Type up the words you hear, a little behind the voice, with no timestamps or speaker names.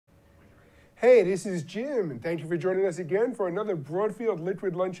Hey, this is Jim, and thank you for joining us again for another Broadfield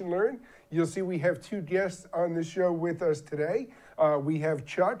Liquid Lunch and Learn. You'll see we have two guests on the show with us today. We have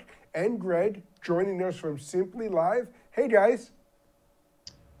Chuck and Greg joining us from Simplylive. Hey, guys.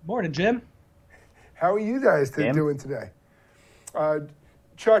 Morning, Jim. How are you guys doing today?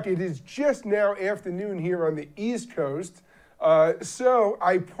 Chuck, it is just now afternoon here on the East Coast. So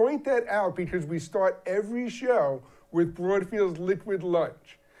I point that out because we start every show with Broadfield's Liquid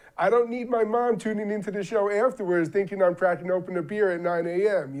Lunch. I don't need my mom tuning into the show afterwards thinking I'm cracking open a beer at 9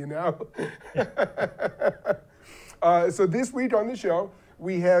 a.m., you know? So this week on the show,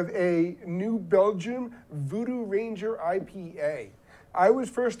 we have a New Belgium Voodoo Ranger IPA. I was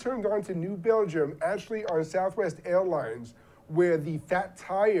first turned on to New Belgium actually on Southwest Airlines, where the Fat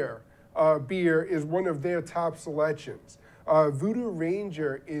Tire beer is one of their top selections. Voodoo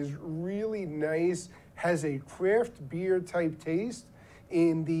Ranger is really nice, has a craft beer type taste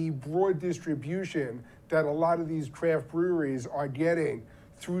in the broad distribution that a lot of these craft breweries are getting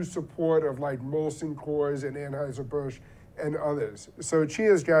through support of like Molson Coors and Anheuser-Busch and others. So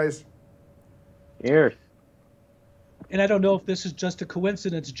cheers, guys. Cheers. And I don't know if this is just a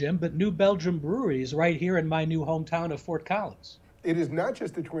coincidence, Jim, but New Belgium Brewery is right here in my new hometown of Fort Collins. It is not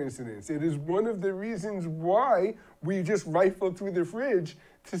just a coincidence. It is one of the reasons why we just rifled through the fridge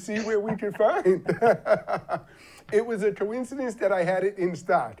to see where we could find. It was a coincidence that I had it in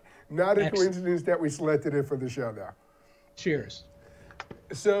stock, not a coincidence that we selected it for the show now. Cheers.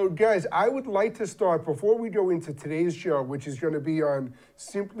 So, guys, I would like to start, before we go into today's show, which is going to be on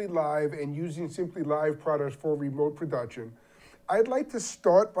Simplylive and using Simplylive products for remote production, I'd like to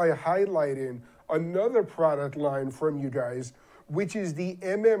start by highlighting another product line from you guys, which is the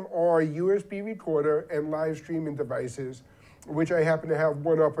MMR USB recorder and live streaming devices, which I happen to have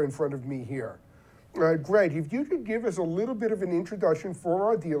one up in front of me here. Greg, if you could give us a little bit of an introduction for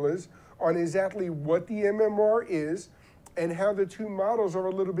our dealers on exactly what the MMR is and how the two models are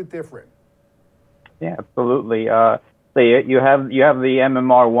a little bit different. Yeah, absolutely. So you have the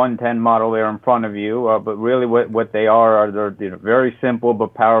MMR 110 model there in front of you, but really what they are they're very simple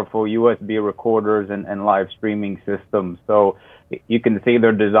but powerful USB recorders and live streaming systems. So you can see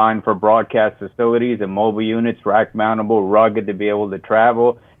they're designed for broadcast facilities and mobile units, rack mountable, rugged to be able to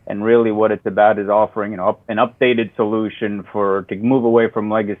travel. And really what it's about is offering, an updated solution to move away from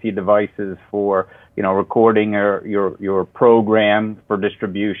legacy devices for, recording your program for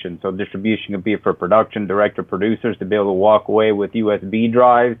distribution. So distribution could be for production director producers to be able to walk away with USB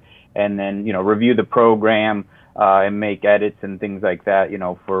drives and then, review the program and make edits and things like that,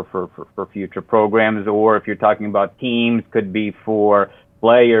 for future programs. Or if you're talking about teams, could be for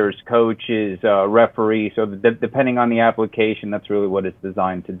players, coaches, referees. So depending on the application, that's really what it's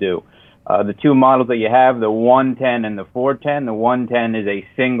designed to do. The two models that you have, the 110 and the 410. The 110 is a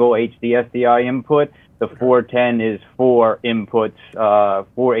single HDSDI input. The 410 is four inputs,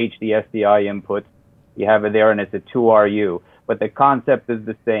 four HDSDI inputs. You have it there, and it's a 2RU. But the concept is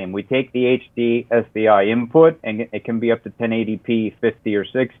the same. We take the HDSDI input, and it can be up to 1080p, 50 or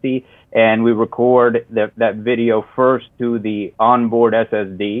 60, and we record that video first to the onboard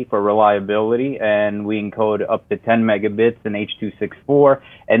SSD for reliability, and we encode up to 10 megabits in H.264,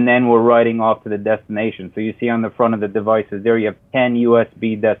 and then we're writing off to the destination. So you see on the front of the devices there, you have 10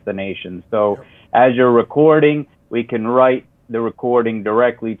 USB destinations. So as you're recording, we can write the recording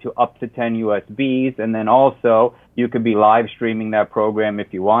directly to up to 10 USBs, and then also you could be live streaming that program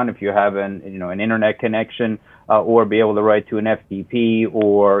if you want, if you have an internet connection, or be able to write to an FTP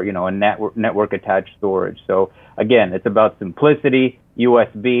or a network attached storage. So again, it's about simplicity,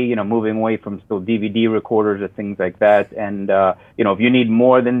 USB, moving away from still DVD recorders or things like that. And if you need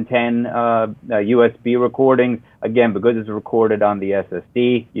more than 10 USB recordings, again, because it's recorded on the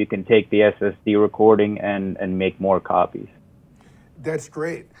SSD, you can take the SSD recording and make more copies. That's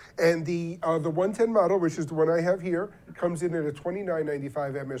great. And the 110 model, which is the one I have here, comes in at a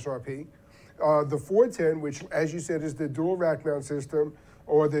 $29.95 MSRP. The 410, which, as you said, is the dual rack mount system,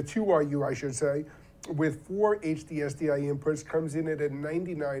 or the 2RU, I should say, with four HDSDI inputs, comes in at a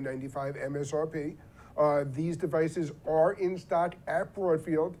 $99.95 MSRP. These devices are in stock at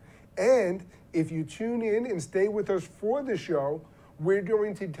Broadfield. And if you tune in and stay with us for the show, we're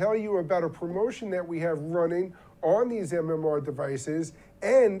going to tell you about a promotion that we have running on these MMR devices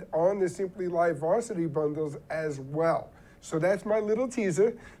and on the Simplylive Varsity bundles as well. So that's my little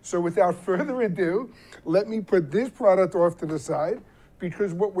teaser. So without further ado, let me put this product off to the side,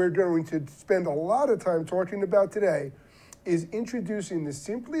 because what we're going to spend a lot of time talking about today is introducing the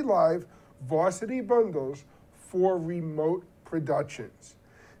Simplylive Varsity bundles for remote productions.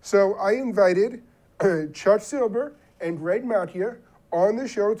 So I invited Chuck Silber and Greg Macchia on the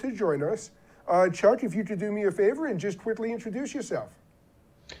show to join us. Chuck, if you could do me a favor and just quickly introduce yourself.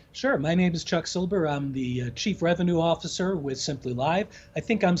 Sure. My name is Chuck Silber. I'm the Chief Revenue Officer with Simplylive. I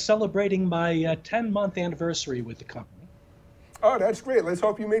think I'm celebrating my 10-month anniversary with the company. Oh, that's great. Let's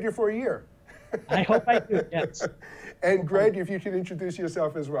hope you made it for a year. I hope I do, yes. And Greg, if you could introduce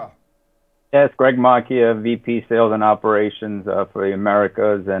yourself as well. Yes, Greg Macchia, VP Sales and Operations for the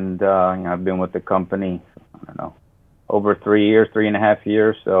Americas, and I've been with the company, I don't know, over 3 years, 3.5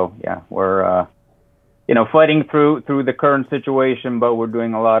 years. So yeah, we're fighting through the current situation, but we're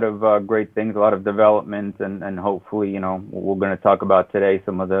doing a lot of great things, a lot of development, and hopefully, we're going to talk about today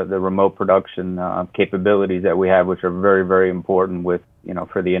some of the remote production capabilities that we have, which are very, very important with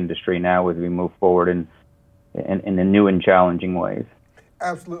for the industry now as we move forward in the new and challenging ways.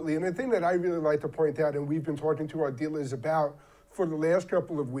 Absolutely. And the thing that I really like to point out, and we've been talking to our dealers about for the last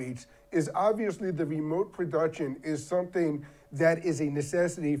couple of weeks, is obviously the remote production is something that is a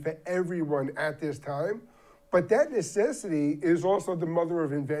necessity for everyone at this time. But that necessity is also the mother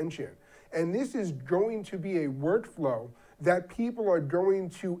of invention. And this is going to be a workflow that people are going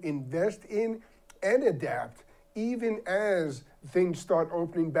to invest in and adapt even as things start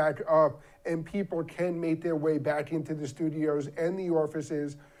opening back up and people can make their way back into the studios and the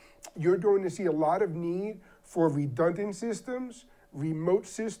offices. You're going to see a lot of need for redundant systems, remote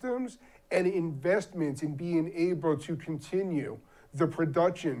systems, and investments in being able to continue the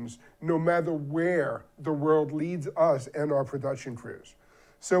productions no matter where the world leads us and our production crews.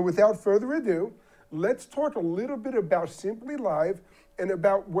 So without further ado, let's talk a little bit about Simplylive and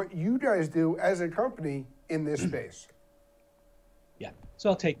about what you guys do as a company in this space. Yeah, so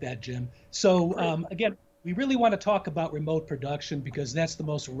I'll take that, Jim. So again, we really want to talk about remote production because that's the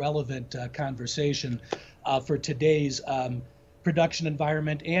most relevant conversation for today's production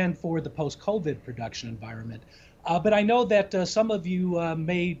environment and for the post-COVID production environment. But I know that some of you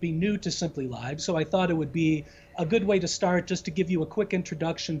may be new to Simplylive, so I thought it would be a good way to start just to give you a quick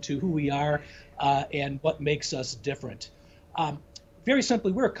introduction to who we are and what makes us different. Very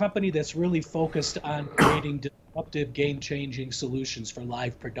simply, we're a company that's really focused on creating disruptive, game-changing solutions for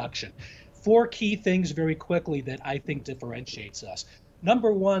live production. 4 key things very quickly that I think differentiates us.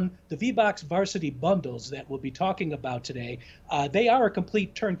 Number one, the VBox Varsity bundles that we'll be talking about today, they are a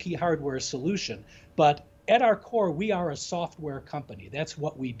complete turnkey hardware solution, but at our core, we are a software company. That's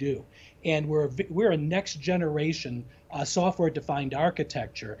what we do. And we're a next generation software-defined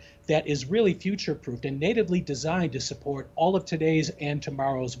architecture that is really future-proofed and natively designed to support all of today's and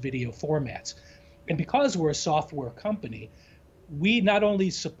tomorrow's video formats. And because we're a software company, we not only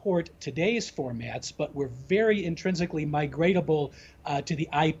support today's formats, but we're very intrinsically migratable to the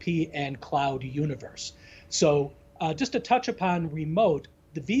IP and cloud universe. So just to touch upon remote,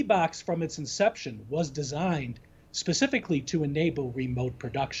 the VBox from its inception was designed specifically to enable remote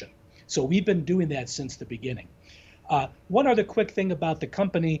production. So we've been doing that since the beginning. One other quick thing about the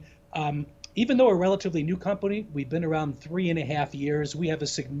company, even though we're a relatively new company, we've been around 3.5 years. We have a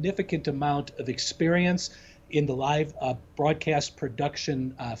significant amount of experience in the live broadcast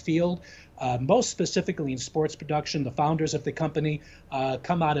production field, most specifically in sports production. The founders of the company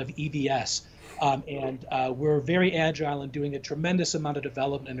come out of EVS. And we're very agile in doing a tremendous amount of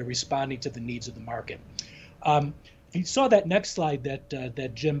development and responding to the needs of the market. If you saw that next slide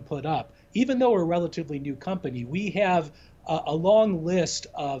that Jim put up, even though we're a relatively new company, we have a long list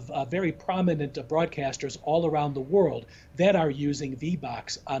of very prominent broadcasters all around the world that are using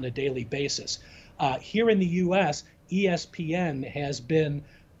VBox on a daily basis. Here in the US, ESPN has been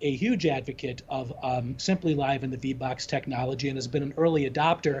a huge advocate of Simplylive and the VBox technology and has been an early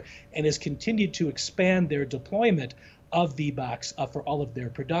adopter and has continued to expand their deployment of VBox for all of their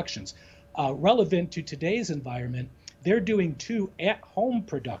productions. Relevant to today's environment, they're doing 2 at-home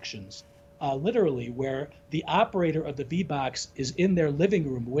productions, literally, where the operator of the VBox is in their living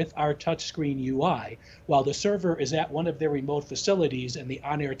room with our touchscreen UI, while the server is at one of their remote facilities and the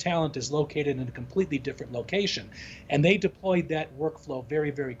on-air talent is located in a completely different location. And they deployed that workflow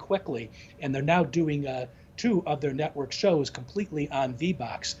very, very quickly, and they're now doing 2 of their network shows completely on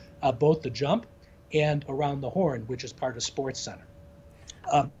VBox, both The Jump and Around the Horn, which is part of Sports Center.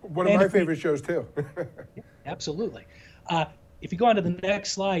 One of my favorite shows, too. Absolutely. If you go on to the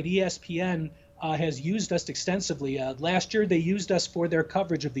next slide, ESPN has used us extensively. Last year, they used us for their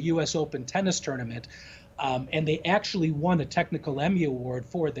coverage of the U.S. Open tennis tournament. And they actually won a Technical Emmy Award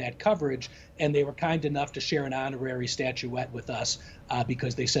for that coverage, and they were kind enough to share an honorary statuette with us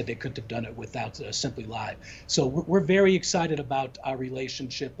because they said they couldn't have done it without Simplylive. So we're very excited about our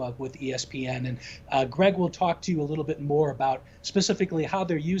relationship with ESPN, and Greg will talk to you a little bit more about specifically how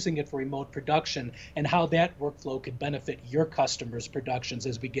they're using it for remote production and how that workflow could benefit your customers' productions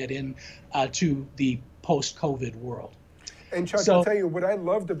as we get in to the post-COVID world. And Chuck, I'll tell you what I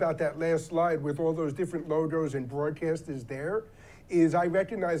loved about that last slide with all those different logos and broadcasters there is I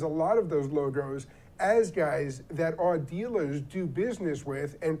recognize a lot of those logos as guys that our dealers do business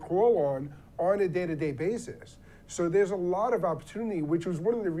with and call on a day-to-day basis. So there's a lot of opportunity, which was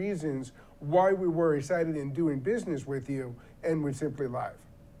one of the reasons why we were excited in doing business with you and with Simplylive.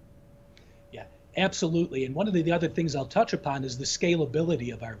 Yeah, absolutely. And one of the other things I'll touch upon is the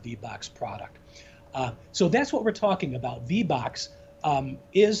scalability of our VBox product. So that's what we're talking about. VBox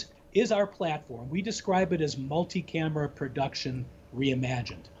is our platform. We describe it as multi-camera production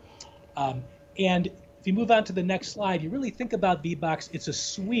reimagined. And if you move on to the next slide, you really think about VBox, it's a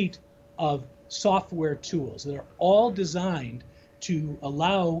suite of software tools that are all designed to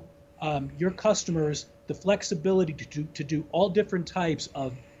allow your customers the flexibility to do all different types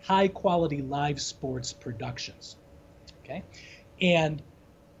of high quality live sports productions. Okay, and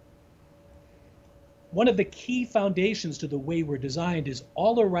one of the key foundations to the way we're designed is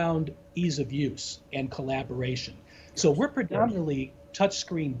all around ease of use and collaboration. So we're predominantly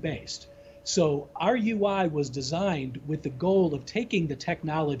touchscreen based. So our UI was designed with the goal of taking the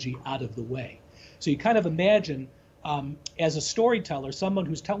technology out of the way. So you kind of imagine as a storyteller, someone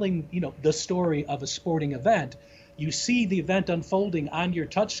who's telling the story of a sporting event, you see the event unfolding on your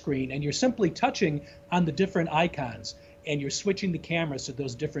touchscreen and you're simply touching on the different icons and you're switching the cameras to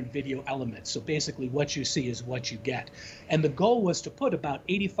those different video elements. So basically what you see is what you get. And the goal was to put about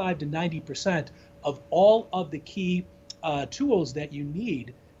 85 to 90% of all of the key tools that you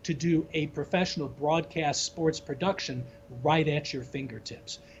need to do a professional broadcast sports production right at your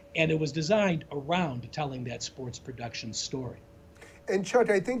fingertips. And it was designed around telling that sports production story. And Chuck,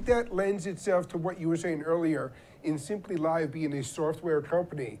 I think that lends itself to what you were saying earlier in Simplylive being a software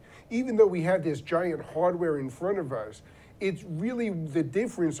company. Even though we have this giant hardware in front of us, it's really the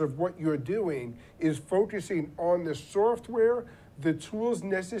difference of what you're doing is focusing on the software, the tools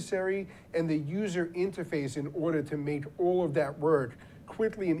necessary, and the user interface in order to make all of that work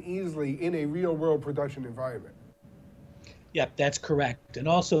quickly and easily in a real world production environment. Yep, that's correct. And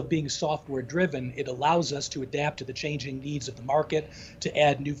also being software driven, it allows us to adapt to the changing needs of the market, to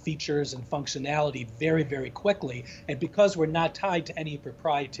add new features and functionality very, very quickly. And because we're not tied to any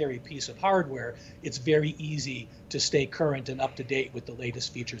proprietary piece of hardware, it's very easy to stay current and up to date with the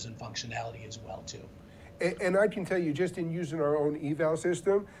latest features and functionality as well, too. And I can tell you, just in using our own eval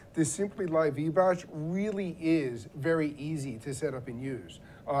system, the Simplylive VBox really is very easy to set up and use.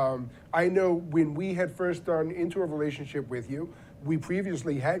 I know when we had first gone into a relationship with you, we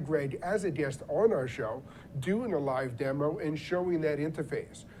previously had Greg as a guest on our show, doing a live demo and showing that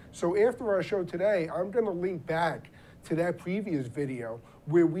interface. So after our show today, I'm going to link back to that previous video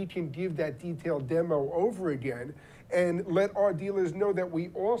where we can give that detailed demo over again and let our dealers know that we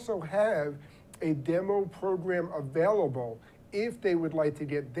also have a demo program available if they would like to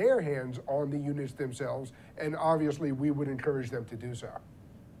get their hands on the units themselves, and obviously we would encourage them to do so.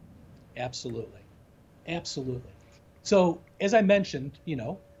 Absolutely. Absolutely. So as I mentioned,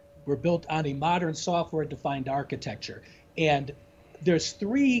 we're built on a modern software-defined architecture, and there's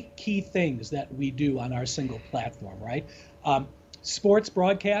three key things that we do on our single platform, right? Sports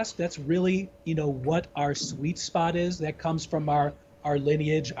broadcast, that's really, what our sweet spot is. That comes from our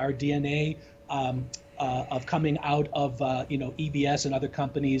lineage, our DNA, of coming out of EBS and other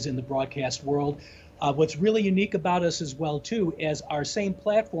companies in the broadcast world. What's really unique about us as well too, as our same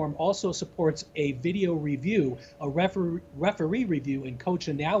platform also supports a video review, a referee review and coach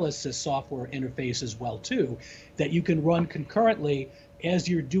analysis software interface as well too, that you can run concurrently as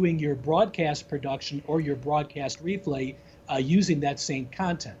you're doing your broadcast production or your broadcast replay using that same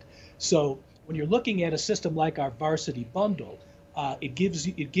content. So when you're looking at a system like our Varsity bundle, it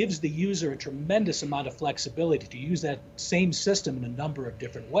gives the user a tremendous amount of flexibility to use that same system in a number of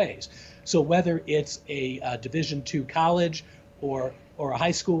different ways. So whether it's a Division II college or a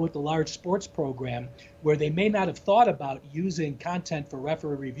high school with a large sports program where they may not have thought about using content for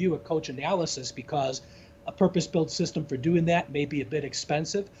referee review or coach analysis because a purpose-built system for doing that may be a bit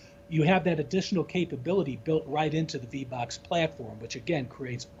expensive, you have that additional capability built right into the VBox platform, which again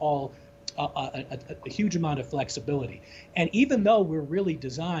creates a huge amount of flexibility. And even though we're really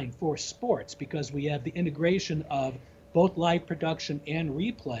designed for sports because we have the integration of both live production and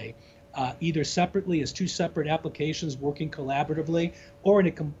replay, either separately as two separate applications working collaboratively, or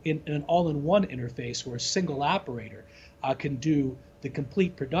in an all-in-one interface where a single operator can do the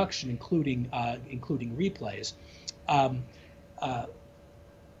complete production, including replays.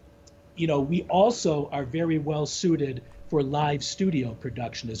 We also are very well suited for live studio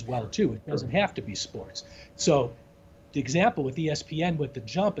production as well too. It doesn't have to be sports. So the example with ESPN with the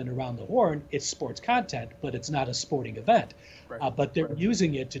jump and around the horn, it's sports content, but it's not a sporting event. Right. But they're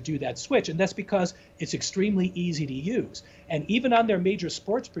using it to do that switch, and that's because it's extremely easy to use. And even on their major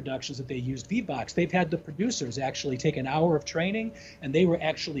sports productions that they used VBox, they've had the producers actually take an hour of training, and they were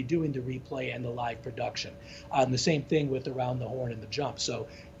actually doing the replay and the live production. The same thing with around the horn and the jump. So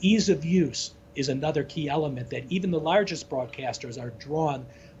ease of use is another key element that even the largest broadcasters are drawn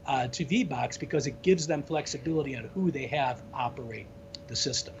to VBox because it gives them flexibility on who they have operate the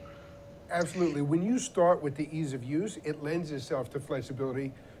system. Absolutely. When you start with the ease of use, it lends itself to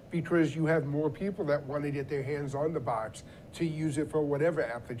flexibility because you have more people that want to get their hands on the box to use it for whatever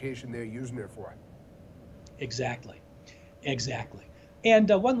application they're using it for. Exactly. And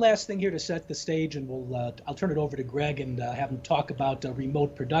one last thing here to set the stage, and I'll turn it over to Greg and have him talk about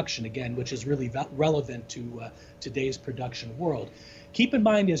remote production again, which is really relevant to today's production world. Keep in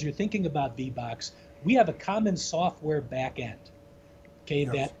mind, as you're thinking about VBox, we have a common software backend. Okay,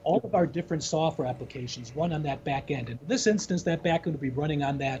 yes. That all of our different software applications run on that back end. And in this instance, that back end will be running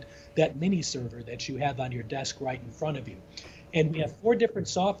on that mini server that you have on your desk right in front of you. And we have 4 different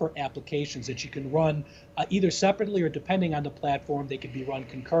software applications that you can run either separately or, depending on the platform, they can be run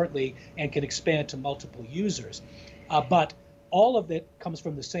concurrently and can expand to multiple users. But all of it comes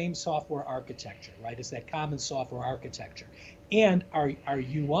from the same software architecture, right? It's that common software architecture. And our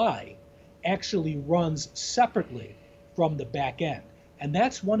UI actually runs separately from the back end. And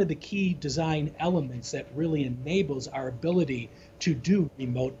that's one of the key design elements that really enables our ability to do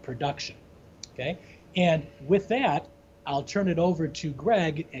remote production, okay? And with that, I'll turn it over to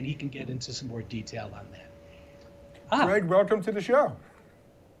Greg, and he can get into some more detail on that. Greg, welcome to the show.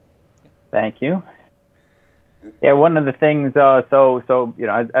 Thank you. Yeah, one of the things,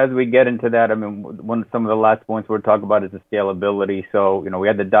 as we get into that, I mean, some of the last points we're talking about is the scalability. So, we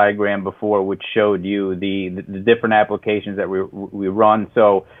had the diagram before which showed you the different applications that we run.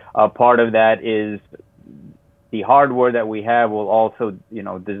 So part of that is the hardware that we have will also,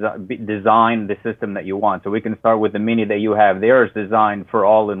 design the system that you want. So we can start with the mini that you have there is designed for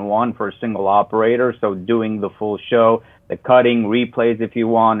all-in-one for a single operator. So doing the full show, the cutting, replays if you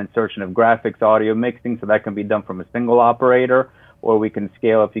want, insertion of graphics, audio mixing. So that can be done from a single operator, or we can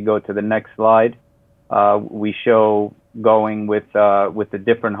scale. If you go to the next slide, we show going with the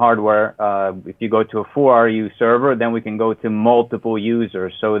different hardware. If you go to a 4RU server, then we can go to multiple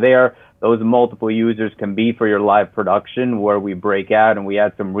users. So those multiple users can be for your live production, where we break out and we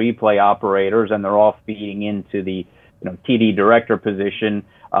add some replay operators, and they're all feeding into the TD director position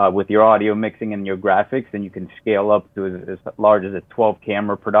with your audio mixing and your graphics, and you can scale up to as large as a 12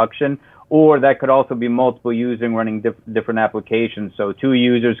 camera production. Or that could also be multiple users running different applications. So 2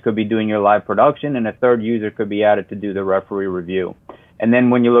 users could be doing your live production, and a 3rd user could be added to do the referee review. And then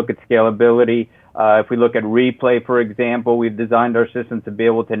when you look at scalability, if we look at replay, for example, we've designed our system to be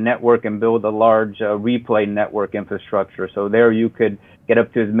able to network and build a large replay network infrastructure. So there you could get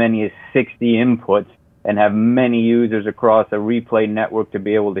up to as many as 60 inputs and have many users across a replay network to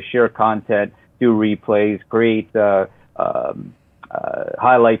be able to share content, do replays, create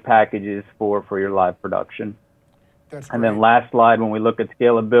highlight packages for your live production. That's and then last slide, when we look at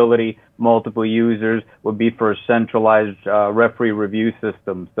scalability, multiple users would be for a centralized referee review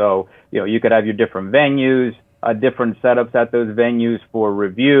system. So, you could have your different venues, different setups at those venues for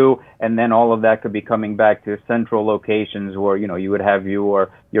review, and then all of that could be coming back to central locations where, you would have your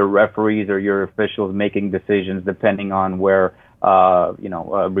referees or your officials making decisions depending on where,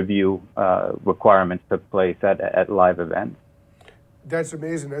 review requirements took place at live events. That's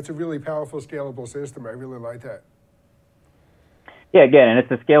amazing. That's a really powerful, scalable system. I really like that. Yeah, again, and it's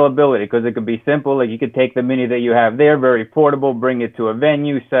the scalability, because it could be simple. Like, you could take the mini that you have there, very portable, bring it to a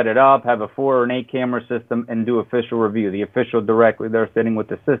venue, set it up, have a 4 or an 8 camera system, and do official review. The official directly there sitting with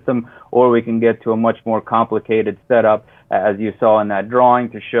the system, or we can get to a much more complicated setup, as you saw in that drawing,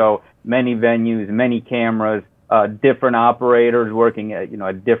 to show many venues, many cameras, different operators working at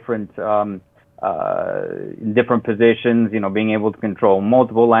different in different positions. Being able to control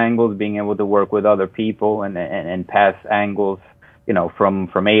multiple angles, being able to work with other people, and pass angles.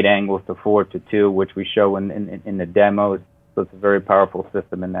 From 8 angles to 4 to 2, which we show in the demos. So it's a very powerful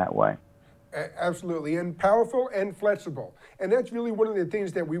system in that way. Absolutely, and powerful and flexible. And that's really one of the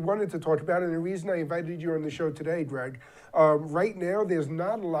things that we wanted to talk about, and the reason I invited you on the show today, Greg. Right now, there's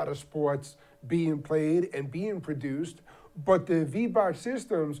not a lot of sports being played and being produced, but the V-Box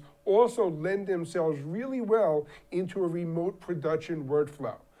systems also lend themselves really well into a remote production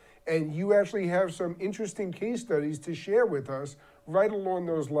workflow. And you actually have some interesting case studies to share with us right along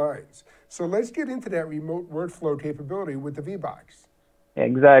those lines. So let's get into that remote workflow capability with the V-Box.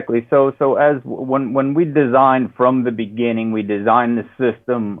 Exactly. So as when we designed from the beginning, we designed the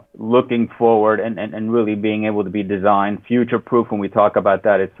system looking forward and really being able to be designed future-proof. When we talk about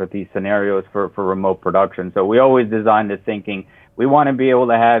that, it's for these scenarios for remote production. So we always designed it thinking we want to be able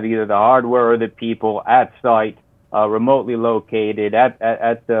to have either the hardware or the people at site, remotely located at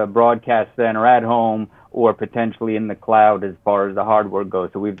the broadcast center, at home, or potentially in the cloud as far as the hardware goes.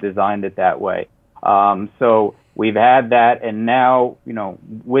 So we've designed it that way. So we've had that, and now,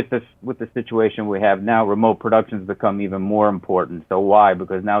 with the situation we have now, remote production's become even more important. So why?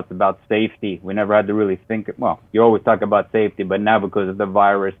 Because now it's about safety. We never had to really think. Well, you always talk about safety, but now because of the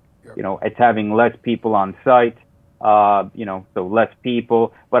virus, it's having less people on site. So less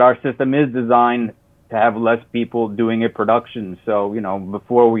people. But our system is designed to have less people doing a production. So,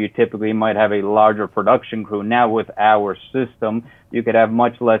 before you typically might have a larger production crew. Now with our system, you could have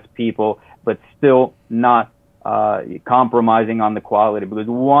much less people, but still not compromising on the quality. Because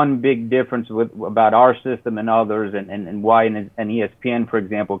one big difference about our system and others, and why an ESPN, for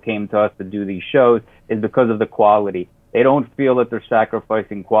example, came to us to do these shows, is because of the quality. They don't feel that they're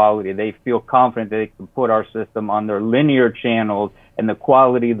sacrificing quality. They feel confident that they can put our system on their linear channels, and the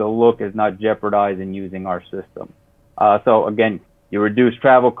quality, the look is not jeopardized in using our system. So again, you reduce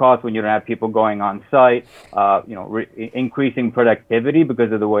travel costs when you don't have people going on site, increasing productivity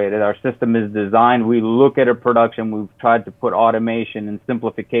because of the way that our system is designed. We look at a production, we've tried to put automation and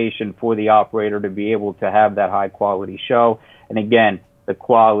simplification for the operator to be able to have that high quality show. And again, the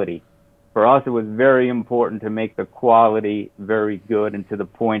quality. For us, it was very important to make the quality very good, and to the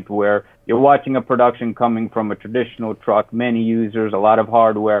point where you're watching a production coming from a traditional truck, many users, a lot of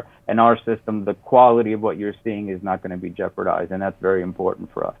hardware, and our system, the quality of what you're seeing is not going to be jeopardized, and that's very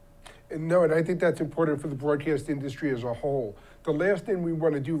important for us. No, and I think that's important for the broadcast industry as a whole. The last thing we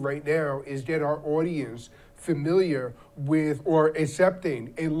want to do right now is get our audience familiar with or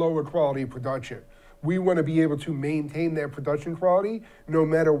accepting a lower quality production. We want to be able to maintain that production quality no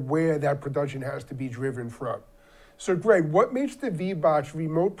matter where that production has to be driven from. So Greg, what makes the V-Box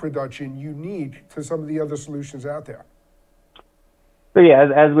remote production unique to some of the other solutions out there? So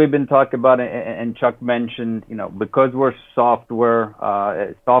yeah, as we've been talking about, and Chuck mentioned, because we're software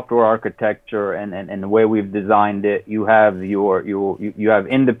architecture, and the way we've designed it, you have you have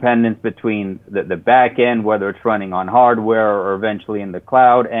independence between the back end, whether it's running on hardware or eventually in the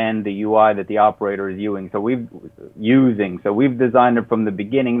cloud, and the UI that the operator is using. So we've designed it from the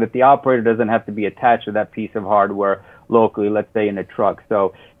beginning that the operator doesn't have to be attached to that piece of hardware locally, let's say in a truck.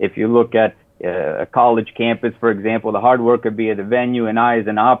 So if you look at a college campus, for example, the hardware could be at the venue, and I, as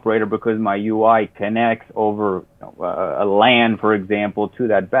an operator, because my UI connects over a LAN, for example, to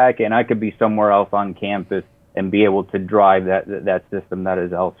that back end, I could be somewhere else on campus and be able to drive that system that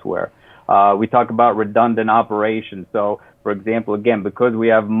is elsewhere. We talk about redundant operations. So, for example, again, because we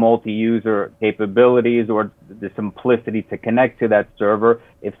have multi-user capabilities or the simplicity to connect to that server,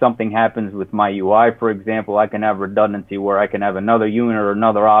 if something happens with my UI, for example, I can have redundancy where I can have another unit or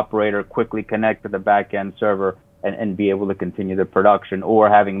another operator quickly connect to the back-end server and be able to continue the production, or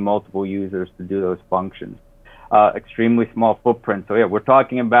having multiple users to do those functions. Extremely small footprint. So yeah, we're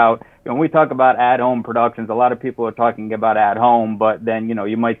talking about, when we talk about at-home productions, a lot of people are talking about at home, but then,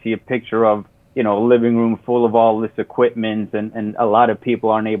 you might see a picture of, a living room full of all this equipment, and a lot of people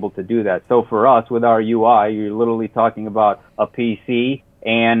aren't able to do that. So for us, with our UI, you're literally talking about a PC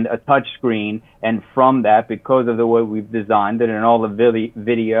and a touch screen, and from that, because of the way we've designed it, and all the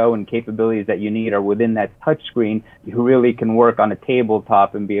video and capabilities that you need are within that touch screen, you really can work on a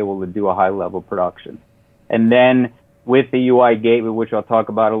tabletop and be able to do a high-level production. And then with the UI gateway, which I'll talk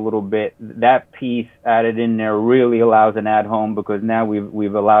about a little bit, that piece added in there really allows an at-home, because now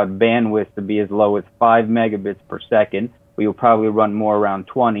we've allowed bandwidth to be as low as 5 megabits per second. We will probably run more around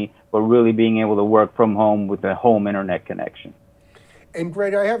 20, but really being able to work from home with a home internet connection. And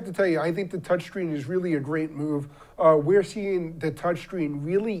Greg, I have to tell you, I think the touchscreen is really a great move. We're seeing the touchscreen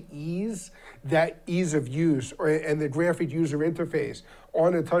really ease of use, and the graphic user interface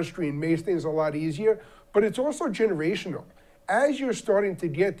on a touchscreen makes things a lot easier, but it's also generational. As you're starting to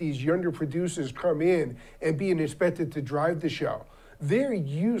get these younger producers come in and being expected to drive the show, they're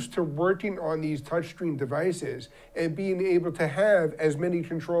used to working on these touchscreen devices and being able to have as many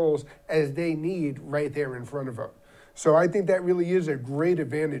controls as they need right there in front of them. So I think that really is a great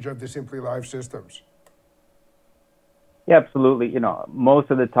advantage of the Simplylive systems. Yeah, absolutely. You know,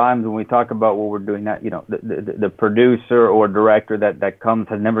 most of the times when we talk about what we're doing, that, you know, the producer or director that comes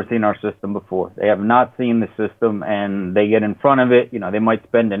has never seen our system before. They have not seen the system, and they get in front of it. You know, they might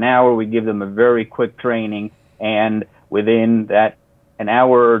spend an hour. We give them a very quick training, and within that an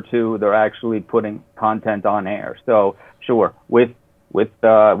hour or two, they're actually putting content on air. So sure, with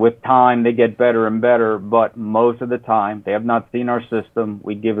time, they get better and better, but most of the time, they have not seen our system.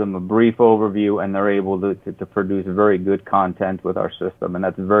 We give them a brief overview, and they're able to produce very good content with our system, and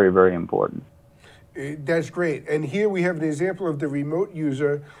that's very, very important. That's great. And here we have an example of the remote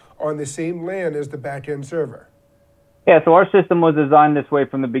user on the same LAN as the back-end server. Yeah, so our system was designed this way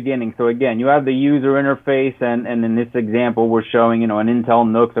from the beginning. So again, you have the user interface, and in this example, we're showing, you know, an Intel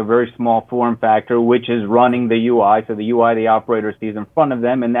NUC, a very small form factor, which is running the UI. So the UI the operator sees in front of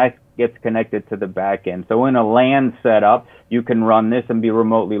them, and that gets connected to the back end. So in a LAN setup, you can run this and be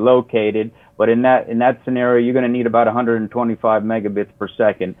remotely located. But in that scenario, you're going to need about 125 megabits per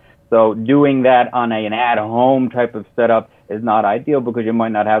second. So doing that on an at-home type of setup is not ideal because you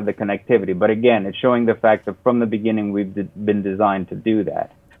might not have the connectivity. But again, it's showing the fact that from the beginning we've been designed to do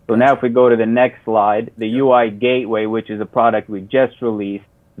that. So now if we go to the next slide, the UI Gateway, which is a product we just released,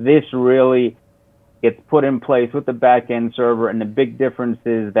 this really gets put in place with the back-end server, and the big difference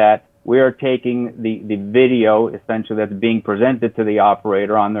is that we are taking the video, essentially, that's being presented to the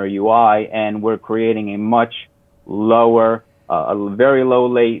operator on their UI, and we're creating a much lower, a very low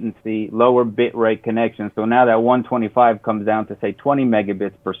latency, lower bit rate connection. So now that 125 comes down to, say, 20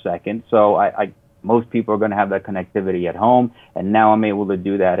 megabits per second. So most people are going to have that connectivity at home, and now I'm able to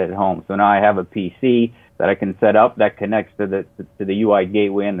do that at home. So now I have a PC that I can set up that connects to the UI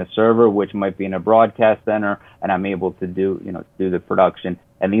Gateway and the server, which might be in a broadcast center, and I'm able to do the production.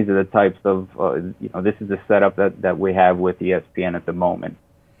 And these are the types of this is the setup that we have with ESPN at the moment.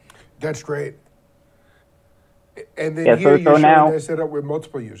 That's great. And then yeah, here you're showing now, that set up with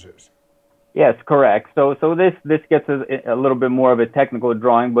multiple users. Yes, correct. So this gets a little bit more of a technical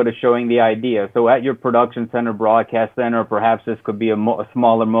drawing, but it's showing the idea. So at your production center, broadcast center, perhaps this could be a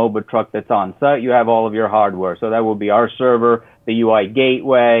smaller mobile truck that's on site. You have all of your hardware. So that will be our server, the UI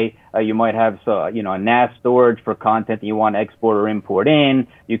Gateway. You might have a NAS storage for content that you want to export or import in.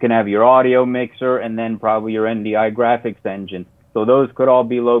 You can have your audio mixer, and then probably your NDI graphics engine. So those could all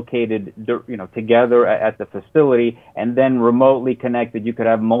be located, together at the facility, and then remotely connected. You could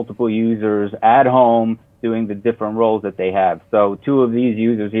have multiple users at home doing the different roles that they have. So two of these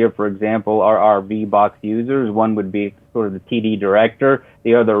users here, for example, are our VBox users. One would be sort of the TD director,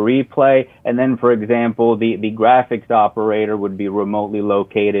 the other replay, and then, for example, the graphics operator would be remotely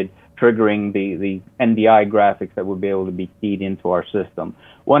located, triggering the NDI graphics that would be able to be keyed into our system.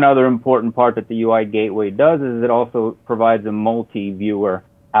 One other important part that the UI Gateway does is it also provides a multi-viewer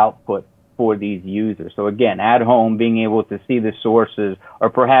output for these users. So again, at home, being able to see the sources,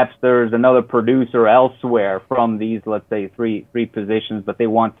 or perhaps there's another producer elsewhere from these, let's say, three positions, but they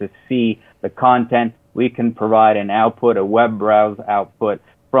want to see the content, we can provide an output, a web browse output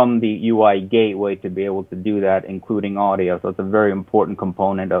from the UI Gateway to be able to do that, including audio. So it's a very important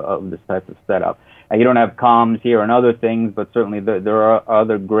component of this type of setup. Now, you don't have comms here and other things, but certainly there are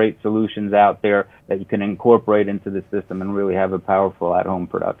other great solutions out there that you can incorporate into the system and really have a powerful at-home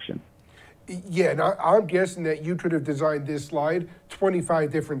production. Yeah, and I'm guessing that you could have designed this slide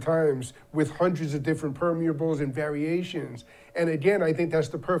 25 different times with hundreds of different permeables and variations. And again, I think that's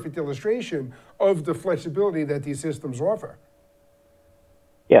the perfect illustration of the flexibility that these systems offer.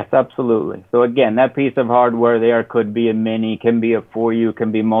 Yes, absolutely. So again, that piece of hardware there could be a mini, can be a 4U,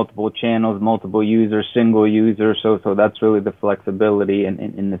 can be multiple channels, multiple users, single user. So that's really the flexibility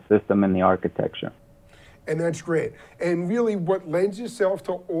in the system and the architecture. And that's great. And really what lends itself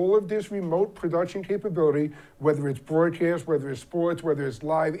to all of this remote production capability, whether it's broadcast, whether it's sports, whether it's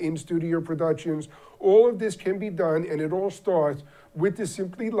live in-studio productions, all of this can be done, and it all starts with the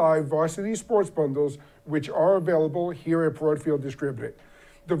Simplylive Varsity Sports Bundles, which are available here at Broadfield Distributed.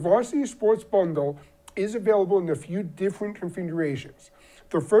 The Varsity Sports Bundle is available in a few different configurations.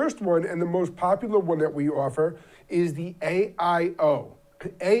 The first one, and the most popular one that we offer, is the AIO.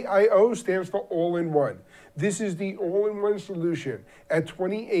 AIO stands for all-in-one. This is the all-in-one solution at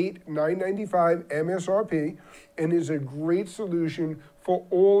 $28,995 MSRP, and is a great solution for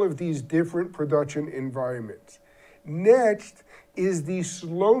all of these different production environments. Next is the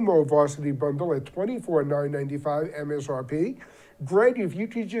Slow-Mo Varsity Bundle at $24,995 MSRP, Greg, if you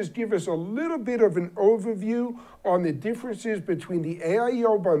could just give us a little bit of an overview on the differences between the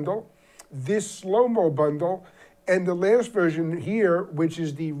AIO bundle, this slow-mo bundle, and the last version here, which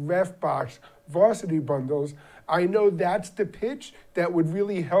is the RefBox Varsity bundles. I know that's the pitch that would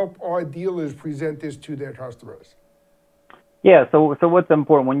really help our dealers present this to their customers. Yeah, so what's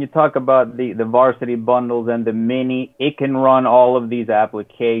important when you talk about the Varsity bundles and the Mini, it can run all of these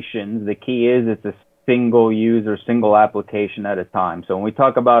applications. The key is it's a single user, single application at a time. So when we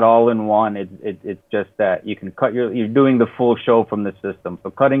talk about all-in-one, it's just that you can you're doing the full show from the system. So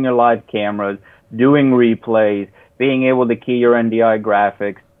cutting your live cameras, doing replays, being able to key your NDI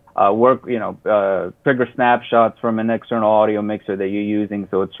graphics, trigger snapshots from an external audio mixer that you're using.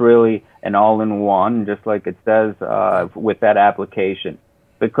 So it's really an all-in-one, just like it says with that application.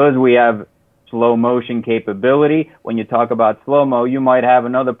 Because we have slow motion capability, when you talk about slow-mo, you might have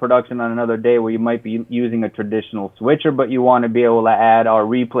another production on another day where you might be using a traditional switcher, but you want to be able to add our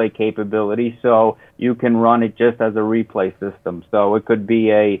replay capability so you can run it just as a replay system. So it could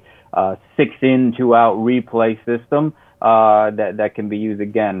be a 6-in, 2-out replay system that can be used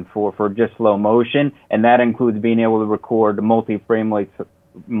again for just slow motion, and that includes being able to record multi-frame rate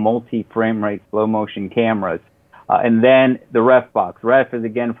slow motion cameras. And then the RefBox. Ref is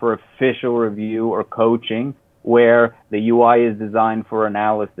again for official review or coaching, where the UI is designed for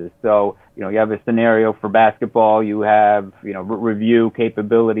analysis. So you have a scenario for basketball, you have review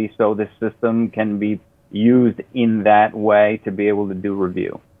capability, so the system can be used in that way to be able to do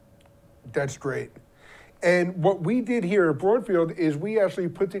review. That's great. And what we did here at Broadfield is we actually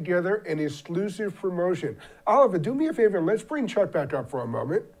put together an exclusive promotion. Oliver, do me a favor. Let's bring Chuck back up for a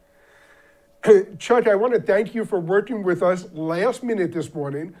moment. Chuck, I want to thank you for working with us last minute this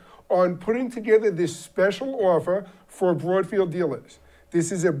morning on putting together this special offer for Broadfield dealers.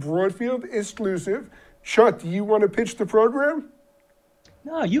 This is a Broadfield exclusive. Chuck, do you want to pitch the program?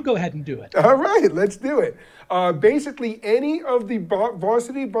 No, you go ahead and do it. All right, let's do it. Basically, any of the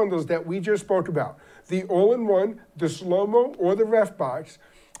Varsity bundles that we just spoke about, the all-in-one, the slow-mo, or the RefBox,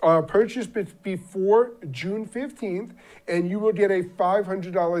 purchased before June 15th, and you will get a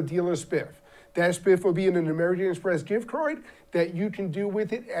 $500 dealer spiff. That spiff will be in an American Express gift card that you can do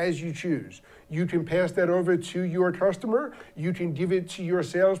with it as you choose. You can pass that over to your customer. You can give it to your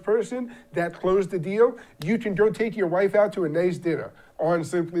salesperson that closed the deal. You can go take your wife out to a nice dinner on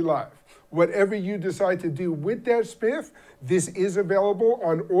Simplylive. Whatever you decide to do with that spiff, this is available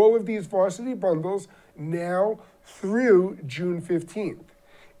on all of these Varsity bundles now through June 15th.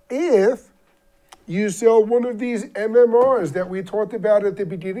 If you sell one of these MMRs that we talked about at the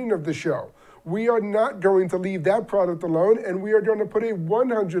beginning of the show, we are not going to leave that product alone, and we are going to put a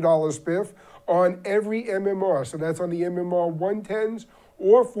 $100 spiff on every MMR. So that's on the MMR 110s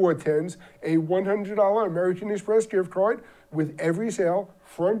or 410s, a $100 American Express gift card with every sale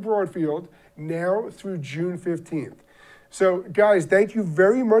from Broadfield now through June 15th. So guys, thank you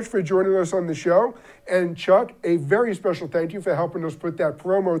very much for joining us on the show. And Chuck, a very special thank you for helping us put that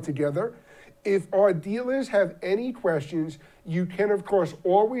promo together. If our dealers have any questions, you can, of course,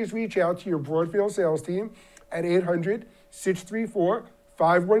 always reach out to your Broadfield sales team at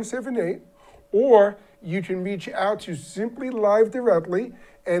 800-634-5178, or you can reach out to Simplylive directly.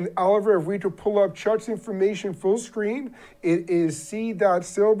 And Oliver, if we could pull up Chuck's information full screen, it is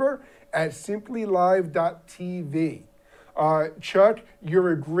c.silver@simplylive.tv. Chuck,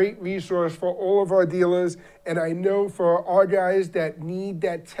 you're a great resource for all of our dealers, and I know for our guys that need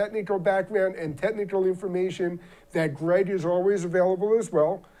that technical background and technical information, that Greg is always available as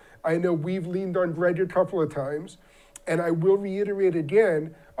well. I know we've leaned on Greg a couple of times, and I will reiterate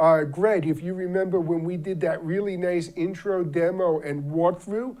again, Greg, if you remember when we did that really nice intro demo and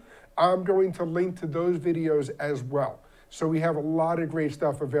walkthrough, I'm going to link to those videos as well. So we have a lot of great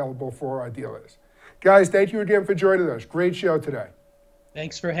stuff available for our dealers. Guys, thank you again for joining us. Great show today.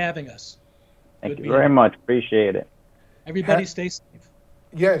 Thanks for having us. Thank you very much. Appreciate it. Everybody stay safe.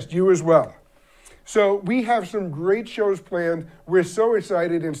 Yes, you as well. So we have some great shows planned. We're so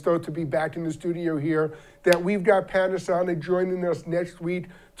excited and stoked to be back in the studio here that we've got Panasonic joining us next week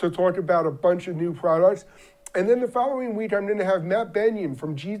to talk about a bunch of new products. And then the following week, I'm going to have Matt Benyon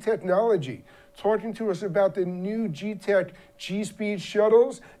from G Technology talking to us about the new G-Tech G-Speed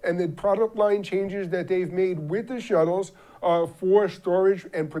shuttles and the product line changes that they've made with the shuttles for storage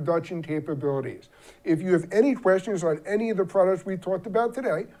and production capabilities. If you have any questions on any of the products we talked about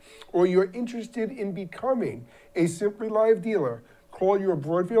today, or you're interested in becoming a Simplylive dealer, call your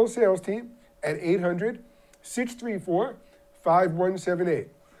Broadfield sales team at 800-634-5178.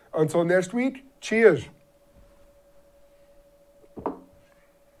 Until next week, cheers.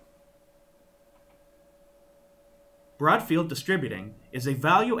 Broadfield Distributing is a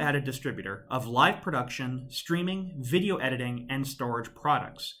value-added distributor of live production, streaming, video editing, and storage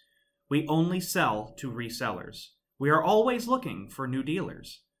products. We only sell to resellers. We are always looking for new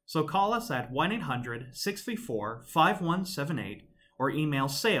dealers. So call us at 1-800-634-5178 or email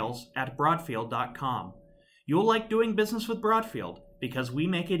sales@broadfield.com. You'll like doing business with Broadfield because we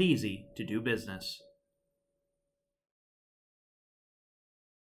make it easy to do business.